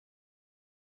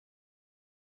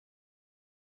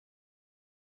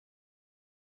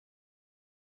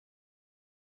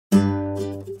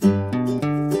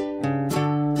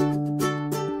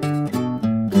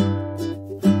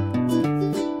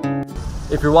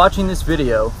If you're watching this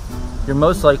video, you're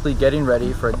most likely getting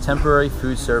ready for a temporary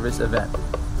food service event.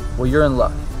 Well, you're in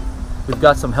luck. We've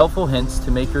got some helpful hints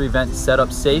to make your event set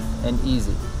up safe and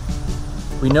easy.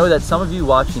 We know that some of you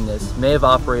watching this may have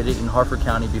operated in Harford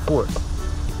County before,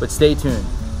 but stay tuned.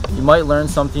 You might learn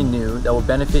something new that will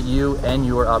benefit you and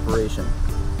your operation.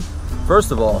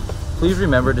 First of all, please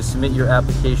remember to submit your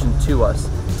application to us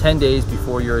 10 days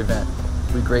before your event.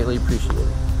 We greatly appreciate it.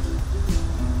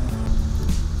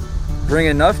 Bring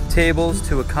enough tables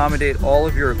to accommodate all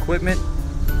of your equipment,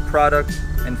 product,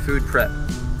 and food prep.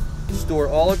 Store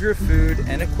all of your food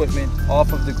and equipment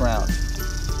off of the ground.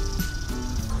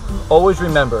 Always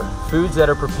remember, foods that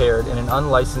are prepared in an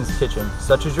unlicensed kitchen,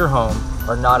 such as your home,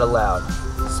 are not allowed.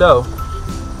 So,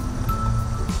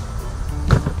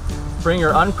 bring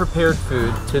your unprepared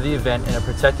food to the event in a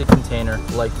protected container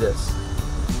like this.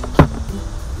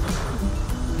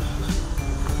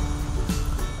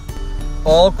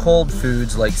 All cold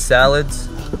foods like salads,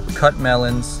 cut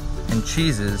melons, and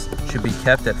cheeses should be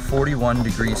kept at 41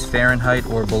 degrees Fahrenheit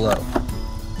or below.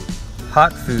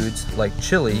 Hot foods like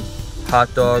chili,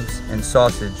 hot dogs, and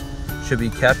sausage should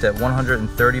be kept at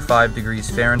 135 degrees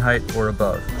Fahrenheit or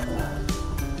above.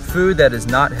 Food that is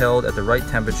not held at the right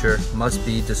temperature must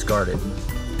be discarded.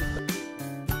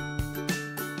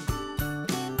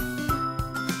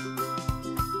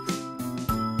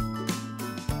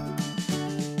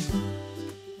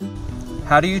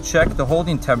 How do you check the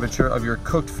holding temperature of your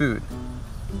cooked food?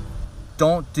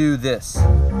 Don't do this.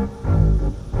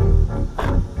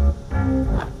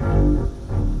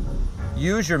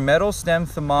 Use your metal stem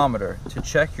thermometer to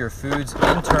check your food's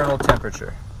internal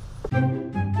temperature.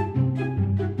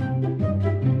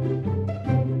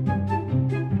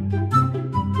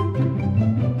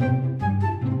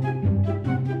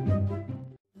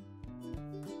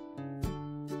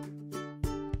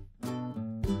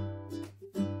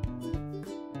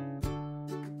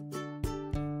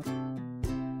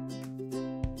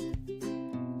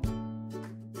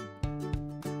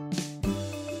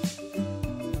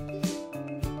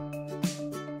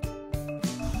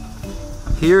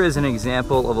 Here is an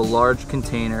example of a large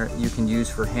container you can use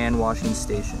for hand washing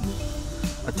station.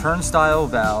 A turnstile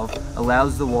valve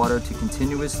allows the water to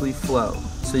continuously flow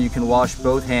so you can wash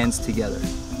both hands together.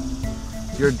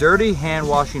 Your dirty hand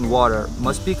washing water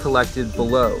must be collected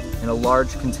below in a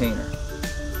large container.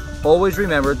 Always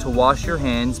remember to wash your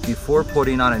hands before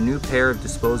putting on a new pair of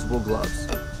disposable gloves.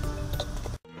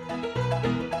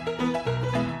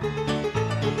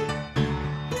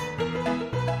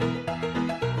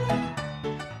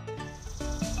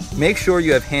 Make sure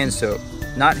you have hand soap,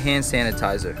 not hand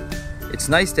sanitizer. It's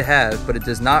nice to have, but it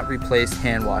does not replace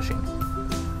hand washing.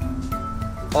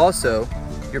 Also,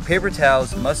 your paper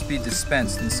towels must be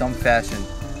dispensed in some fashion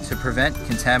to prevent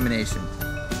contamination.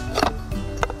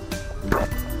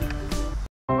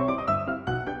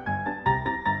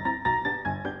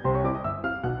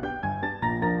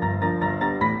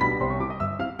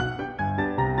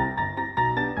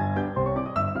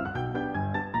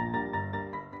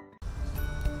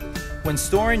 When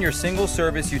storing your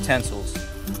single-service utensils,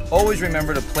 always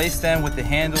remember to place them with the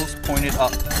handles pointed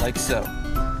up, like so.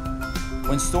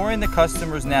 When storing the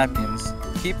customer's napkins,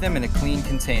 keep them in a clean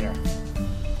container.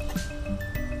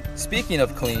 Speaking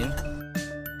of clean,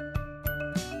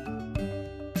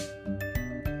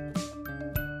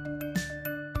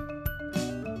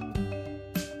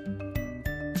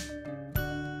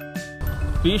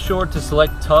 be sure to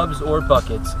select tubs or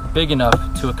buckets big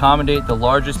enough to accommodate the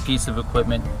largest piece of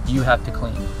equipment you have to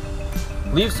clean.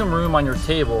 Leave some room on your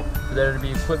table for there to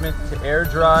be equipment to air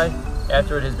dry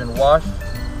after it has been washed,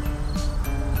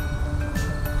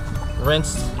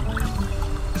 rinsed,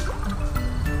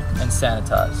 and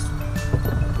sanitized.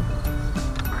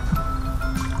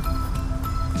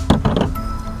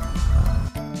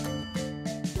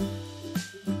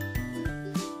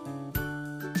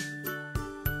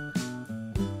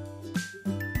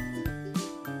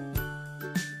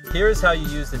 Here is how you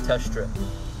use the test strip.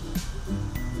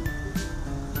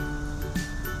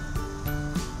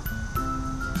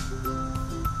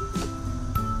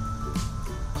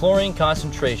 Chlorine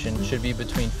concentration should be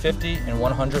between 50 and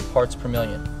 100 parts per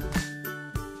million.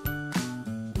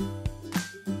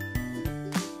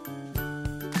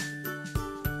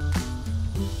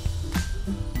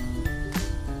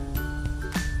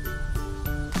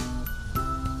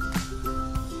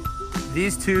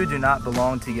 These two do not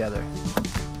belong together.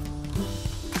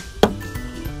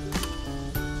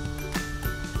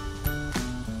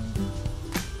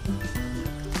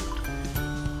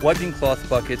 Wiping cloth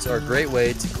buckets are a great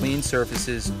way to clean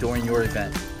surfaces during your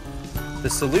event. The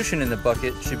solution in the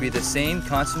bucket should be the same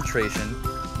concentration,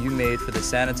 you made for the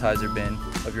sanitizer bin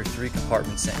of your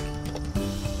 3-compartment sink.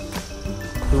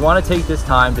 We want to take this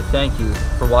time to thank you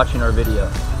for watching our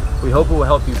video. We hope it will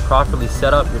help you properly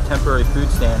set up your temporary food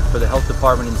stand for the Health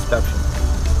Department inspection.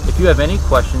 If you have any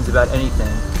questions about anything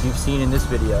you've seen in this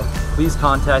video, please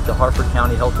contact the Harford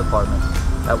County Health Department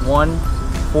at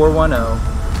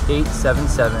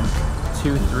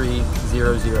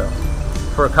 1-410-877-2300.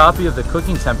 For a copy of the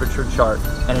cooking temperature chart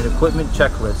and an equipment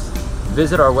checklist,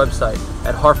 visit our website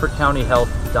at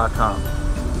harfordcountyhealth.com.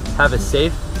 Have a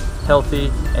safe,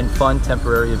 healthy, and fun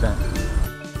temporary event.